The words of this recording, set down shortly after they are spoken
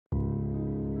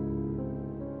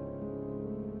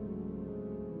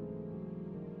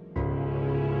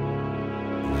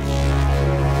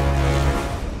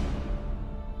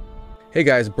Hey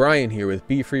guys, Brian here with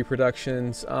Be Free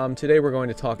Productions. Today we're going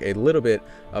to talk a little bit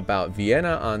about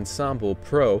Vienna Ensemble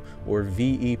Pro, or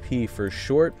VEP for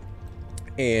short,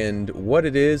 and what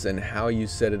it is and how you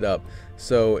set it up.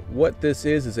 So what this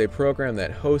is a program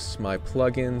that hosts my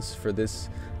plugins. For this,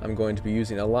 I'm going to be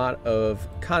using a lot of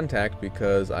Kontakt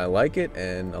because I like it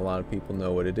and a lot of people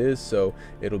know what it is, so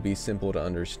it'll be simple to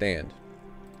understand.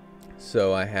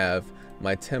 So I have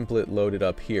my template loaded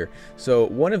up here. So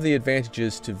one of the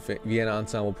advantages to Vienna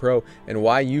Ensemble Pro and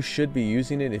why you should be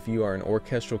using it if you are an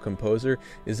orchestral composer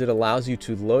is it allows you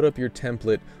to load up your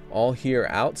template all here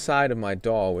outside of my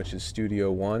DAW, which is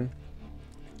Studio One.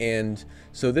 And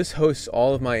so this hosts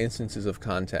all of my instances of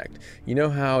Kontakt. You know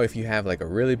how if you have like a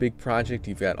really big project,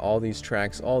 you've got all these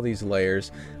tracks, all these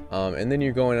layers, and then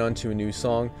you're going on to a new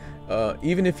song.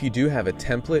 Even if you do have a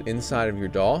template inside of your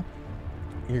DAW,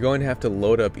 you're going to have to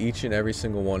load up each and every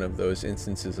single one of those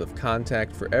instances of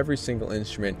Kontakt for every single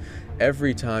instrument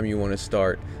every time you want to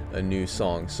start a new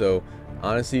song. So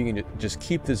honestly, you can just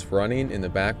keep this running in the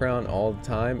background all the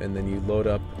time, and then you load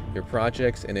up your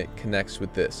projects and it connects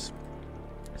with this.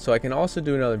 So I can also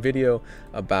do another video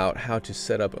about how to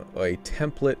set up a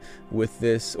template with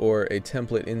this, or a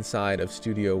template inside of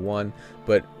Studio One.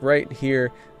 But right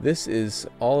here, this is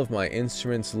all of my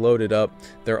instruments loaded up.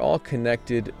 They're all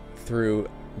connected through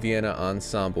Vienna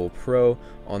Ensemble Pro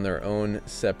on their own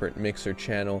separate mixer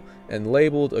channel and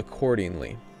labeled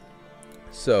accordingly.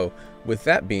 So with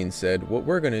that being said, what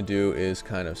we're going to do is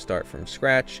kind of start from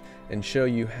scratch and show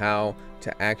you how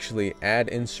to actually add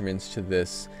instruments to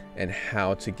this and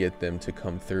how to get them to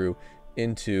come through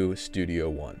into Studio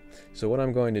One. So what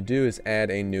I'm going to do is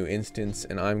add a new instance,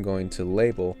 and I'm going to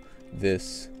label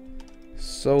this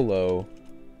solo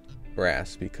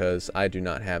brass because I do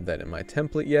not have that in my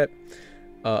template yet.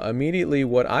 Immediately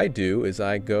what I do is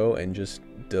I go and just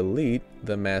delete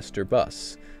the master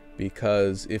bus,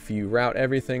 because if you route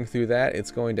everything through that,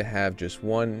 it's going to have just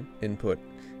one input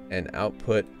and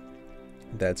output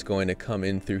that's going to come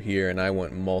in through here, and I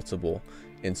want multiple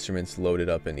instruments loaded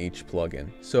up in each plugin.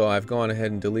 So I've gone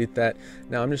ahead and delete that.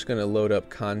 Now I'm just going to load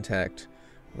up Kontakt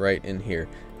right in here.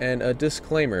 And a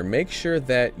disclaimer, make sure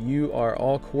that you are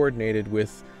all coordinated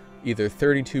with either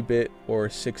 32-bit or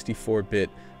 64-bit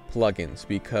plugins,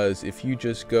 because if you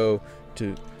just go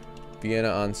to Vienna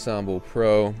Ensemble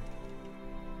Pro,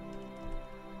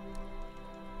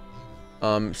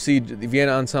 see the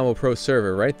Vienna Ensemble Pro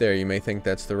server right there, you may think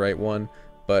that's the right one,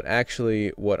 but actually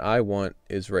what I want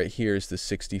is right here is the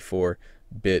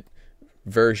 64-bit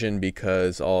version,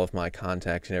 because all of my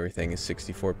Kontakt and everything is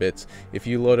 64 bits. If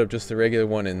you load up just the regular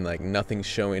one and like nothing's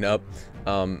showing up,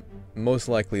 most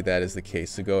likely that is the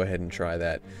case, so go ahead and try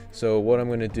that. So what I'm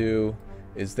going to do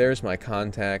is, there's my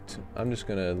Kontakt. I'm just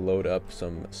going to load up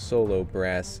some solo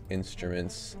brass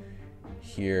instruments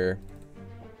here.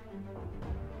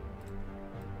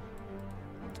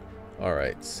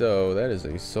 Alright, so that is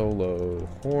a solo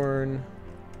horn.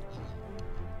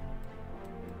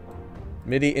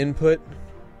 MIDI input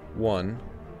 1.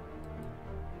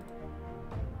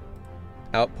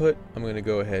 Output, I'm going to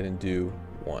go ahead and do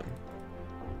 1.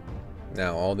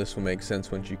 Now all this will make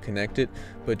sense once you connect it,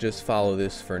 but just follow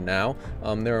this for now.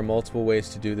 There are multiple ways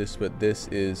to do this, but this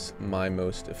is my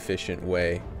most efficient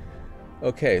way.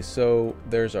 Okay, so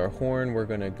there's our horn. We're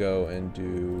going to go and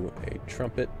do a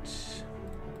trumpet.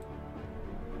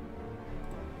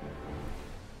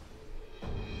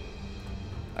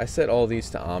 I set all these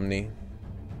to Omni.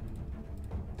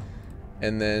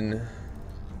 And then,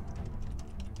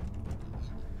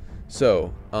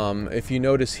 so if you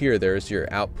notice here, there's your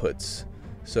outputs.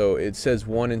 So it says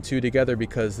 1 and 2 together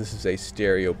because this is a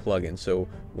stereo plugin. So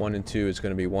 1 and 2 is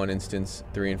going to be one instance,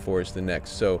 3 and 4 is the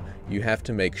next. So you have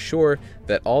to make sure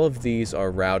that all of these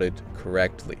are routed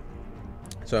correctly.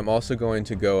 So I'm also going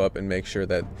to go up and make sure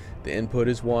that the input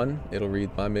is 1. It'll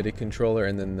read my MIDI controller,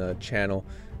 and then the channel,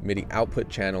 MIDI output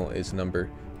channel, is number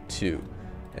 2.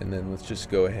 And then let's just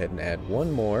go ahead and add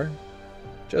one more,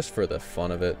 just for the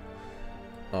fun of it.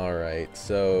 Alright,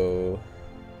 so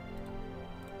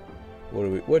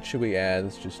what should we add?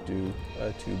 Let's just do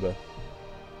a tuba.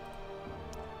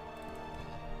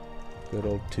 Good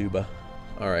old tuba.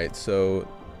 Alright, so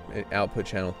output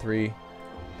channel 3.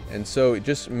 And so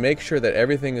just make sure that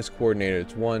everything is coordinated.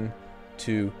 It's 1,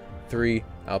 2, 3,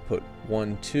 output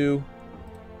 1, 2,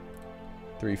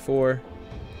 3, 4,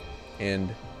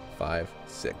 and 5,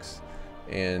 6.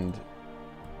 And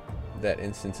that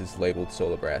instance is labeled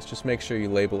solo brass. Just make sure you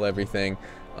label everything,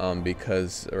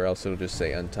 because or else it'll just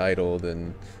say untitled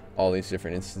and all these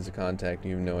different instances of Kontakt and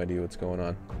you have no idea what's going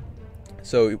on.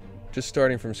 So just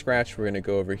starting from scratch, we're going to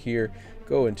go over here,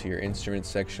 go into your instruments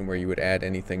section where you would add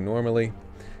anything normally,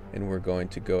 and we're going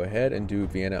to go ahead and do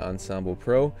Vienna Ensemble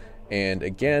Pro. And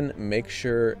again, make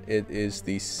sure it is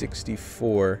the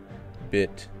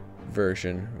 64-bit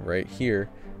version right here,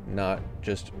 not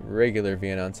just regular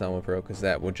Vienna Ensemble Pro, because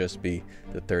that will just be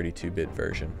the 32-bit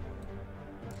version.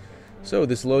 So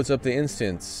this loads up the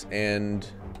instance and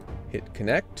hit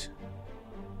connect.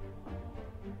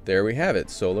 There we have it,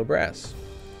 solo brass.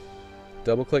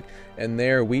 Double click and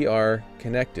there we are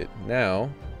connected. Now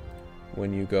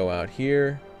when you go out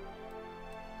here,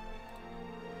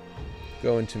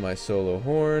 go into my solo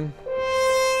horn,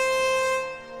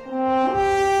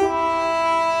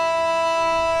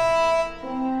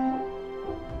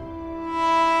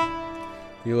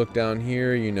 you look down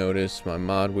here, you notice my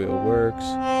mod wheel works.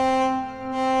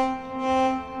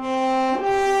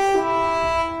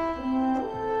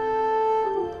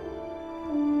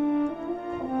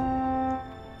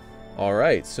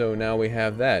 Alright, so now we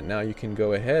have that. Now you can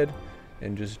go ahead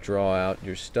and just draw out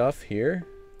your stuff here.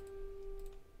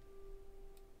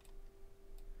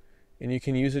 And you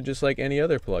can use it just like any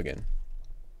other plugin.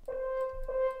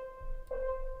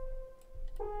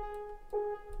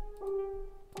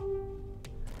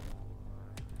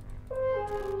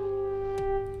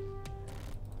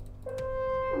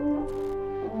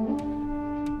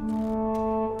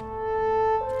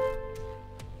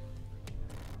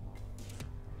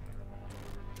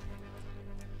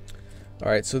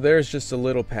 Alright, so there's just a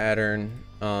little pattern.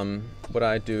 What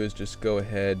I do is just go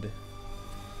ahead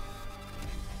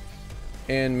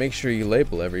and make sure you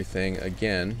label everything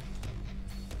again.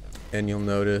 And you'll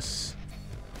notice,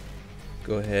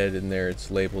 go ahead and there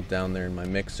it's labeled down there in my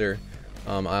mixer.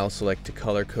 I also like to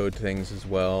color code things as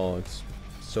well. It's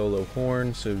solo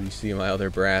horn, so you see my other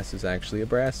brass is actually a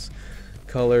brass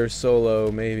color.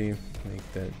 Solo, maybe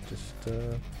make that just,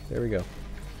 there we go.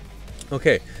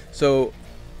 Okay, so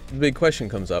the big question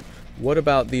comes up. What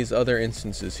about these other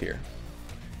instances here?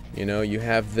 You know, you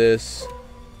have this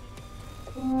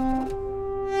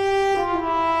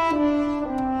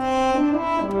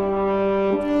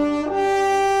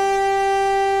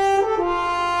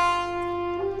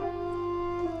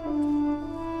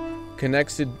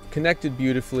connected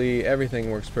beautifully,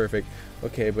 everything works perfect.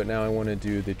 Okay, but now I want to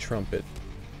do the trumpet.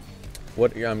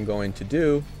 What I'm going to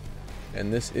do,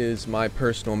 and this is my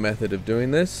personal method of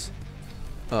doing this,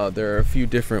 there are a few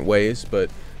different ways, but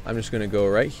I'm just going to go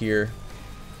right here,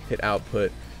 hit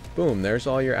output, boom, there's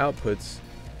all your outputs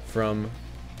from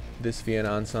this Vienna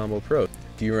Ensemble Pro.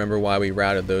 Do you remember why we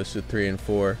routed those to 3 and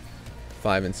 4,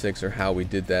 5 and 6, or how we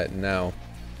did that? Now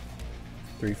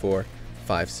 3, 4,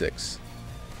 5, 6.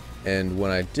 And when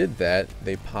I did that,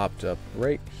 they popped up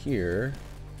right here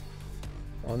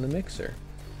on the mixer.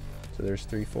 So there's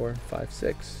 3, 4, 5,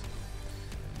 6.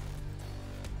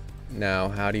 Now,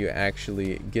 how do you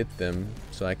actually get them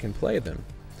so I can play them?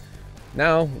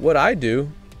 Now, what I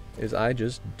do is I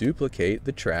just duplicate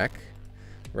the track,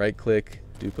 right click,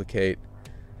 duplicate.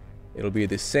 It'll be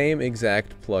the same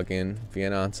exact plugin,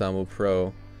 Vienna Ensemble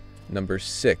Pro number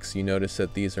 6. You notice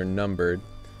that these are numbered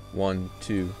 1,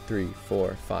 2, 3,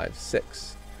 4, 5,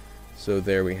 6. So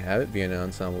there we have it, Vienna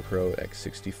Ensemble Pro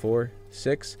X64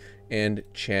 6 and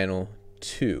channel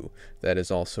 2. That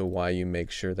is also why you make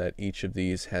sure that each of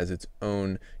these has its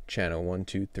own channel 1,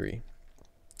 2, 3.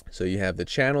 So you have the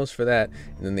channels for that,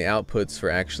 and then the outputs for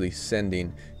actually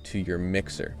sending to your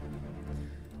mixer.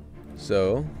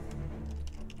 So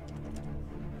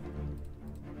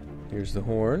here's the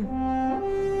horn.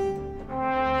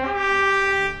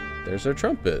 There's our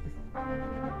trumpet.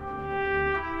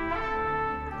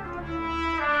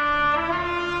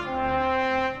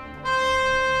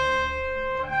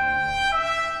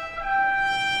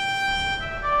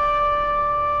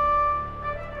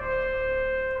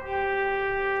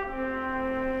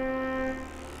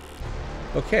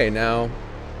 Okay, now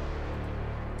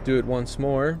do it once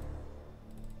more.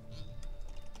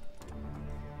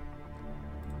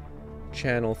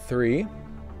 Channel 3.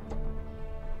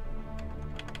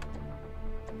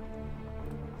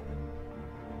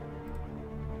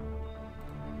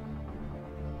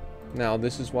 Now,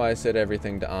 this is why I set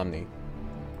everything to Omni.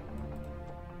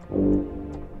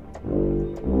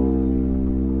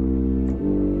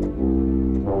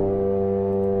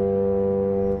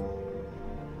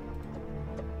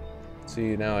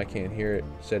 See, now I can't hear it.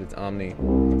 Set it to Omni.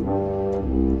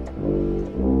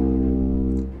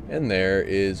 And there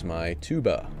is my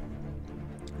tuba.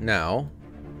 Now,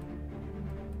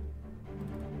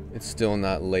 it's still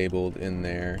not labeled in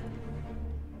there.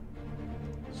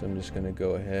 So I'm just going to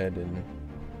go ahead and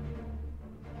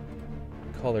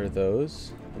color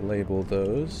those, label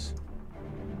those.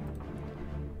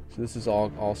 So this is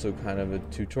also kind of a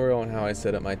tutorial on how I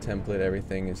set up my template.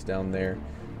 Everything is down there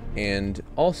And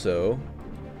also,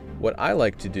 what I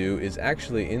like to do is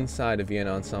actually inside of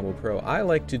Vienna Ensemble Pro, I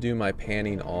like to do my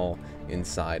panning all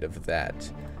inside of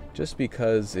that, just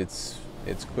because it's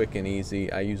quick and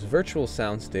easy. I use Virtual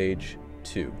Soundstage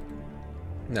 2.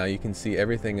 Now you can see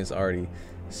everything is already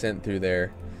sent through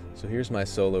there. So here's my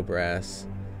solo brass,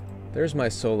 there's my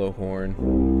solo horn,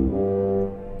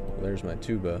 there's my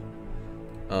tuba.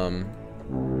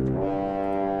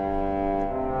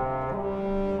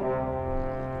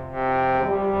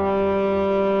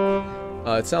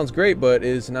 It sounds great, but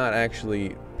is not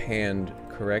actually panned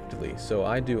correctly. So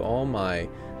I do all my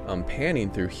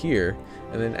panning through here,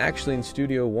 and then actually in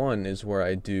Studio One is where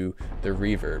I do the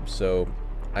reverb. So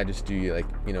I just do, like,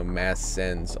 you know, mass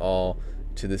sends all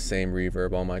to the same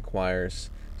reverb, all my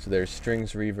choirs. So there's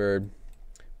strings reverb,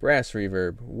 brass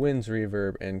reverb, winds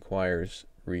reverb, and choirs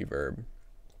reverb.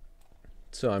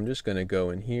 So I'm just going to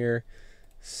go in here,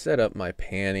 set up my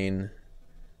panning.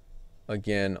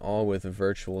 Again, all with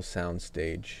Virtual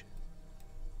Soundstage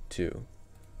 2.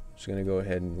 Just going to go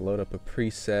ahead and load up a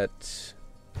preset,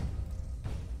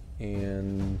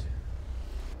 and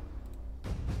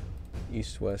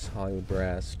East West Hollywood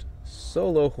Brass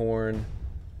solo horn.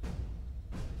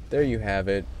 There you have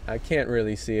it. I can't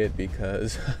really see it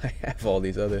because I have all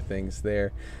these other things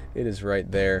there. It is right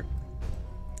there.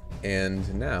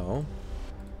 And now,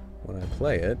 when I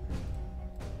play it,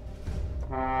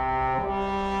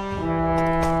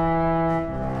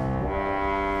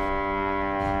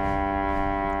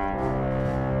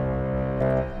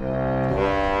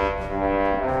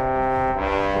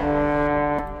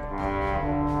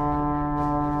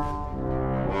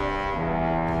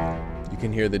 you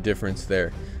can hear the difference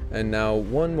there. And now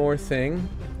one more thing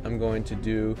I'm going to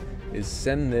do is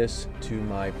send this to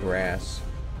my brass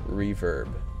reverb.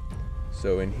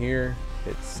 So in here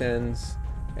it sends,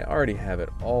 I already have it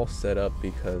all set up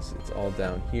because it's all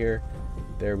down here.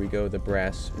 There we go, the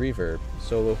brass reverb.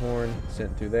 Solo horn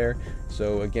sent through there.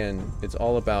 So again, it's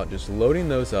all about just loading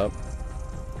those up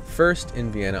first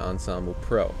in Vienna Ensemble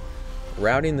Pro,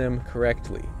 routing them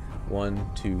correctly.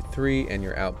 1, 2, 3, and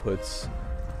your outputs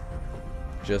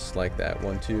just like that.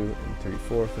 1, 2, and 3,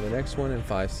 4 for the next one, and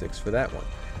 5, 6 for that one.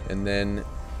 And then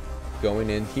going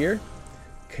in here,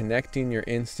 connecting your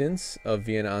instance of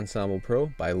Vienna Ensemble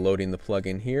Pro by loading the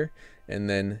plugin here, and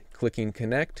then clicking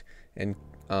connect and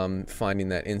finding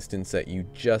that instance that you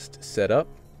just set up,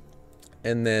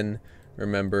 and then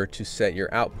remember to set your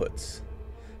outputs.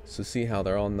 So see how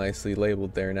they're all nicely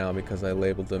labeled there now because I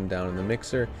labeled them down in the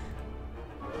mixer.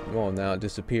 Well, now it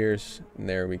disappears, and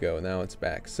there we go, now it's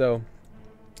back. So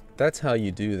that's how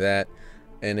you do that.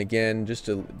 And again, just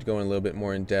to go in a little bit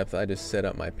more in depth, I just set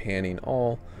up my panning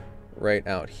all right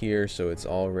out here, so it's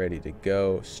all ready to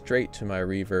go straight to my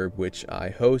reverb, which I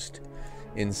host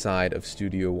inside of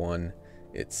Studio One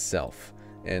itself.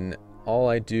 And all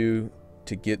I do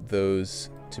to get those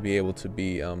to be able to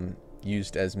be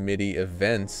used as MIDI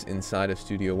events inside of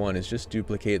Studio One is just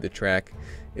duplicate the track.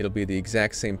 It'll be the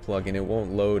exact same plugin. It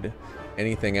won't load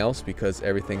anything else because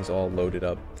everything's all loaded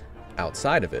up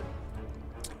outside of it.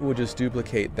 We'll just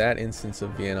duplicate that instance of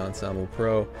Vienna Ensemble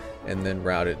Pro and then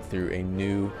route it through a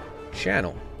new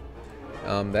channel.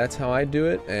 That's how I do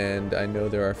it, and I know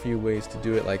there are a few ways to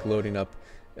do it, like loading up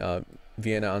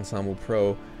Vienna Ensemble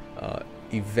Pro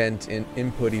event and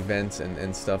input events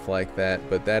and stuff like that,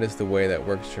 but that is the way that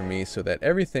works for me, so that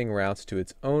everything routes to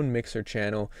its own mixer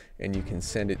channel and you can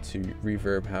send it to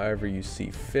reverb however you see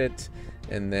fit.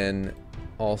 And then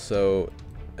also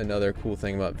another cool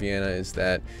thing about Vienna is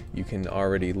that you can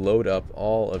already load up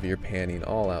all of your panning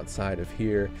all outside of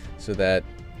here, so that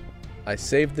I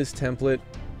saved this template,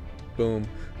 boom,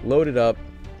 load it up,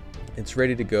 it's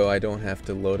ready to go. I don't have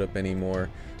to load up any more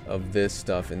of this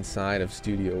stuff inside of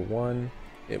Studio One.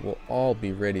 It will all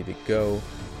be ready to go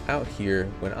out here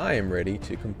when I am ready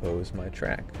to compose my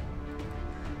track.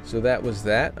 So that was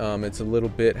that. It's a little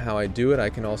bit how I do it. I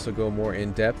can also go more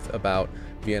in depth about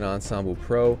Vienna Ensemble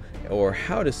Pro, or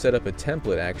how to set up a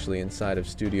template actually inside of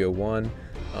Studio One.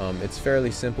 It's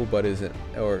fairly simple, but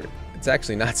it's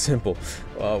actually not simple.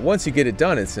 Once you get it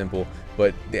done, it's simple,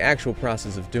 but the actual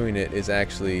process of doing it is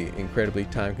actually incredibly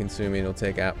time consuming. It'll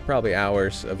take probably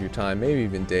hours of your time, maybe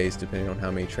even days, depending on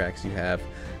how many tracks you have,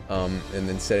 and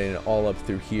then setting it all up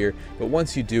through here. But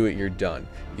once you do it, you're done.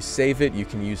 You save it, you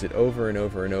can use it over and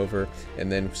over and over,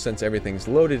 and then since everything's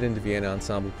loaded into Vienna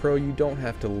Ensemble Pro, you don't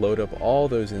have to load up all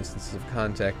those instances of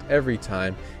Kontakt every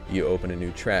time you open a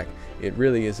new track. It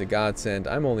really is a godsend.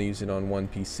 I'm only using it on one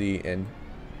PC, and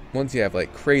once you have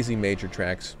like crazy major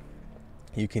tracks,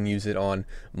 you can use it on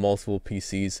multiple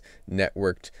PCs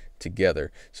networked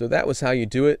together. So that was how you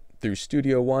do it. through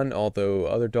Studio One, although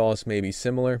other DAWs may be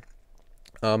similar.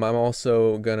 I'm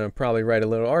also gonna probably write a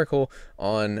little article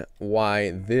on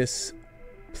why this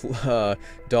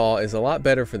DAW is a lot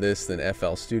better for this than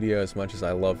FL Studio. As much as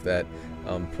I love that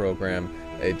program,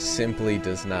 it simply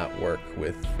does not work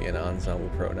with Vienna Ensemble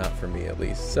Pro, not for me at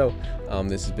least. So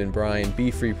this has been Brian, Be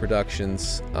Free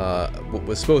Productions. What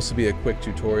was supposed to be a quick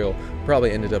tutorial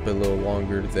probably ended up a little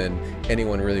longer than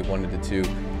anyone really wanted it to,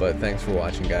 but thanks for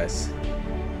watching, guys.